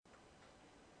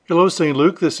Hello, St.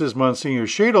 Luke. This is Monsignor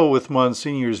Shadle with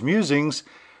Monsignor's Musings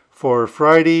for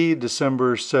Friday,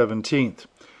 December 17th.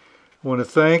 I want to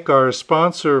thank our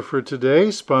sponsor for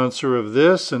today, sponsor of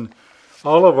this and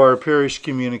all of our parish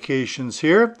communications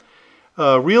here,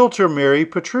 Realtor Mary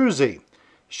Petruzzi.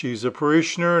 She's a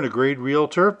parishioner and a great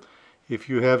realtor. If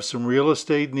you have some real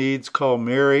estate needs, call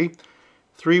Mary,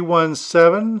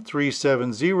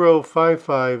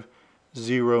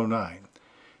 317-370-5509.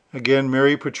 Again,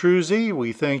 Mary Petruzzi,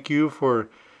 we thank you for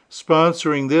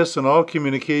sponsoring this and all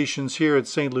communications here at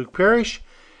St. Luke Parish,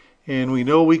 and we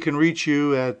know we can reach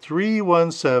you at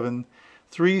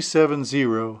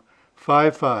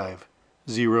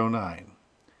 317-370-5509.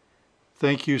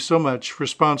 Thank you so much for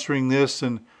sponsoring this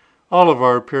and all of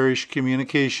our parish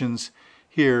communications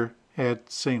here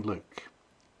at St. Luke.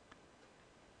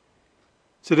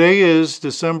 Today is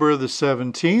December the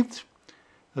 17th,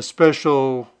 a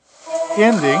special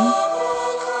ending,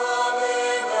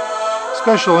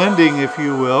 if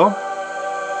you will,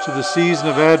 to the season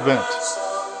of Advent.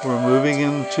 We're moving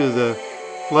into the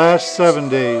last 7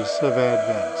 days of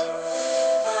Advent.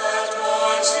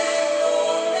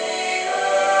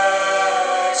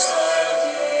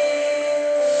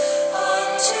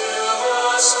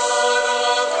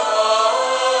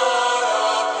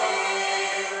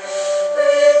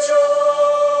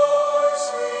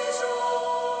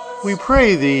 We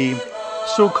pray the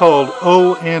so-called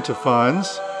O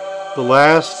antiphons, the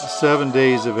last 7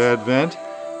 days of Advent,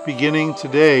 beginning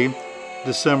today,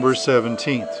 December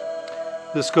 17th.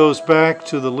 This goes back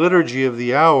to the Liturgy of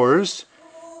the Hours,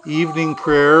 evening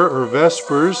prayer or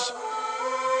Vespers,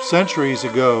 centuries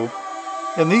ago,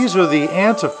 and these are the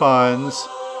antiphons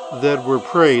that were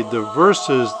prayed, the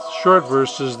verses, short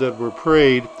verses that were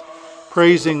prayed,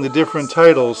 praising the different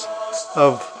titles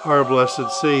of our blessed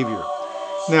Savior.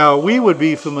 Now, we would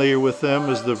be familiar with them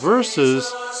as the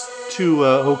verses to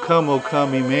O Come,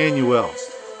 Emmanuel,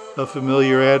 a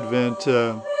familiar Advent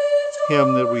hymn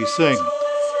that we sing.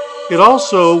 It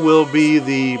also will be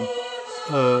the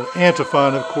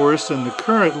antiphon, of course, in the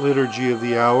current Liturgy of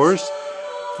the Hours.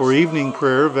 For evening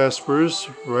prayer, Vespers,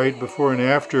 right before and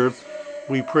after,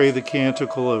 we pray the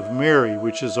Canticle of Mary,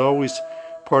 which is always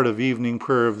part of evening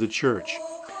prayer of the Church.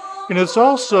 And it's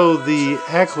also the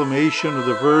acclamation of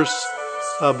the verse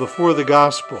before the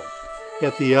Gospel,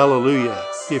 at the Alleluia,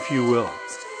 if you will,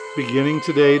 beginning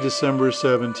today, December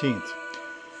 17th.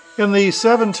 In the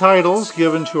 7 titles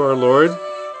given to our Lord,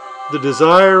 the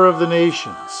Desire of the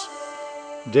Nations,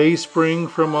 Dayspring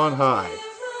from on high,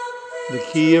 the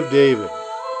Key of David,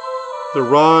 the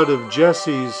Rod of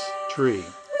Jesse's tree,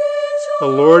 the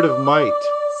Lord of Might,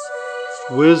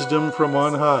 Wisdom from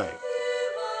on high,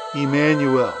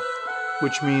 Emmanuel,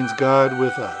 which means God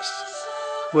with us.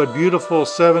 What beautiful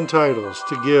 7 titles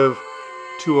to give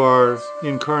to our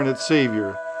incarnate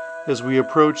Savior as we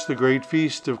approach the great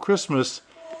feast of Christmas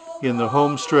in the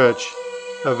home stretch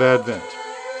of Advent.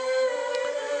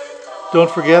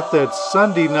 Don't forget that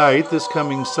Sunday night, this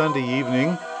coming Sunday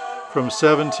evening, from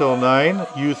 7 till 9,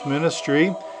 Youth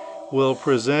Ministry will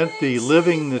present the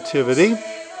Living Nativity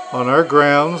on our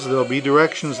grounds. There'll be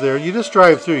directions there. You just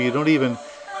drive through. You don't even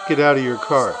get out of your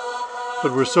car.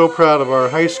 But we're so proud of our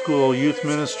high school youth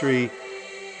ministry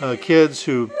kids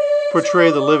who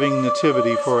portray the Living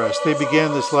Nativity for us. They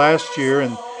began this last year,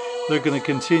 and they're going to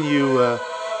continue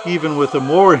even with a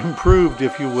more improved,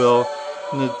 if you will,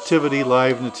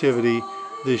 live nativity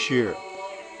this year.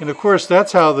 And of course,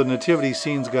 that's how the nativity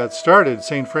scenes got started.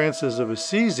 St. Francis of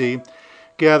Assisi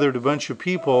gathered a bunch of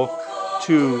people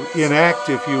to enact,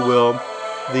 if you will,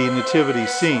 the nativity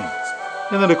scene.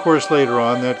 And then, of course, later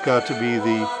on, that got to be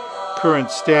the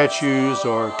current statues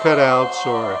or cutouts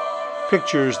or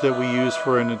pictures that we use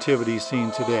for a nativity scene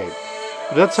today.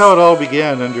 But that's how it all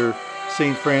began under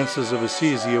St. Francis of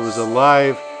Assisi. It was a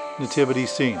live nativity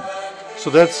scene.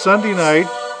 So that's Sunday night,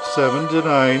 7 to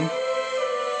 9.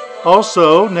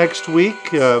 Also, next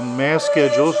week, Mass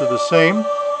schedules are the same,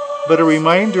 but a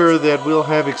reminder that we'll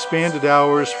have expanded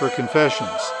hours for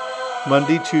confessions.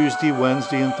 Monday, Tuesday,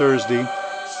 Wednesday, and Thursday.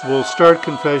 We'll start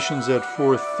confessions at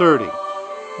 4:30.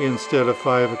 Instead of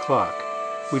 5 o'clock.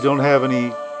 We don't have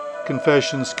any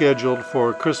confessions scheduled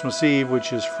for Christmas Eve,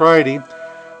 which is Friday,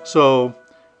 so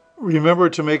remember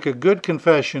to make a good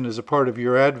confession as a part of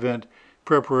your Advent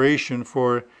preparation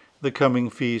for the coming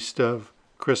feast of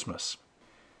Christmas.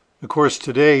 Of course,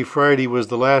 today, Friday, was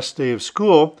the last day of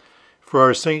school for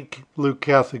our St. Luke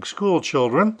Catholic School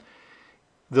children.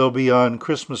 They'll be on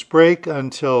Christmas break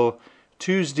until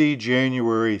Tuesday,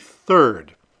 January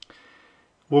 3rd.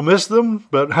 We'll miss them,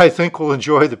 but I think we'll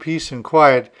enjoy the peace and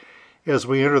quiet as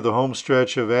we enter the home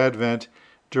stretch of Advent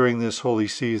during this holy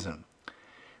season.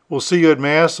 We'll see you at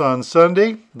Mass on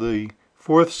Sunday, the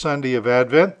fourth Sunday of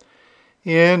Advent.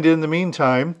 And in the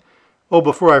meantime,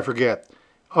 before I forget,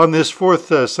 on this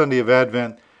fourth Sunday of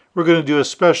Advent, we're going to do a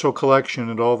special collection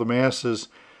at all the Masses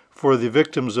for the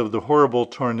victims of the horrible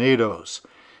tornadoes,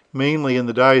 mainly in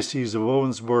the Diocese of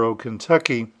Owensboro,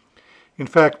 Kentucky. In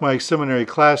fact, my seminary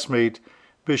classmate,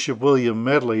 Bishop William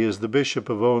Medley, is the Bishop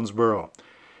of Owensboro,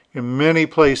 and many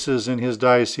places in his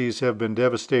diocese have been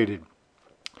devastated.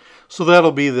 So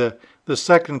that'll be the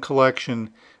second collection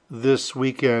this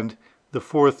weekend, the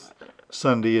fourth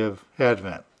Sunday of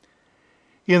Advent.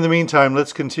 In the meantime,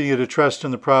 let's continue to trust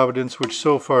in the providence which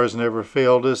so far has never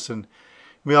failed us, and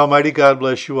may Almighty God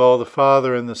bless you all, the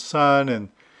Father and the Son and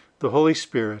the Holy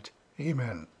Spirit.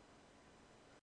 Amen.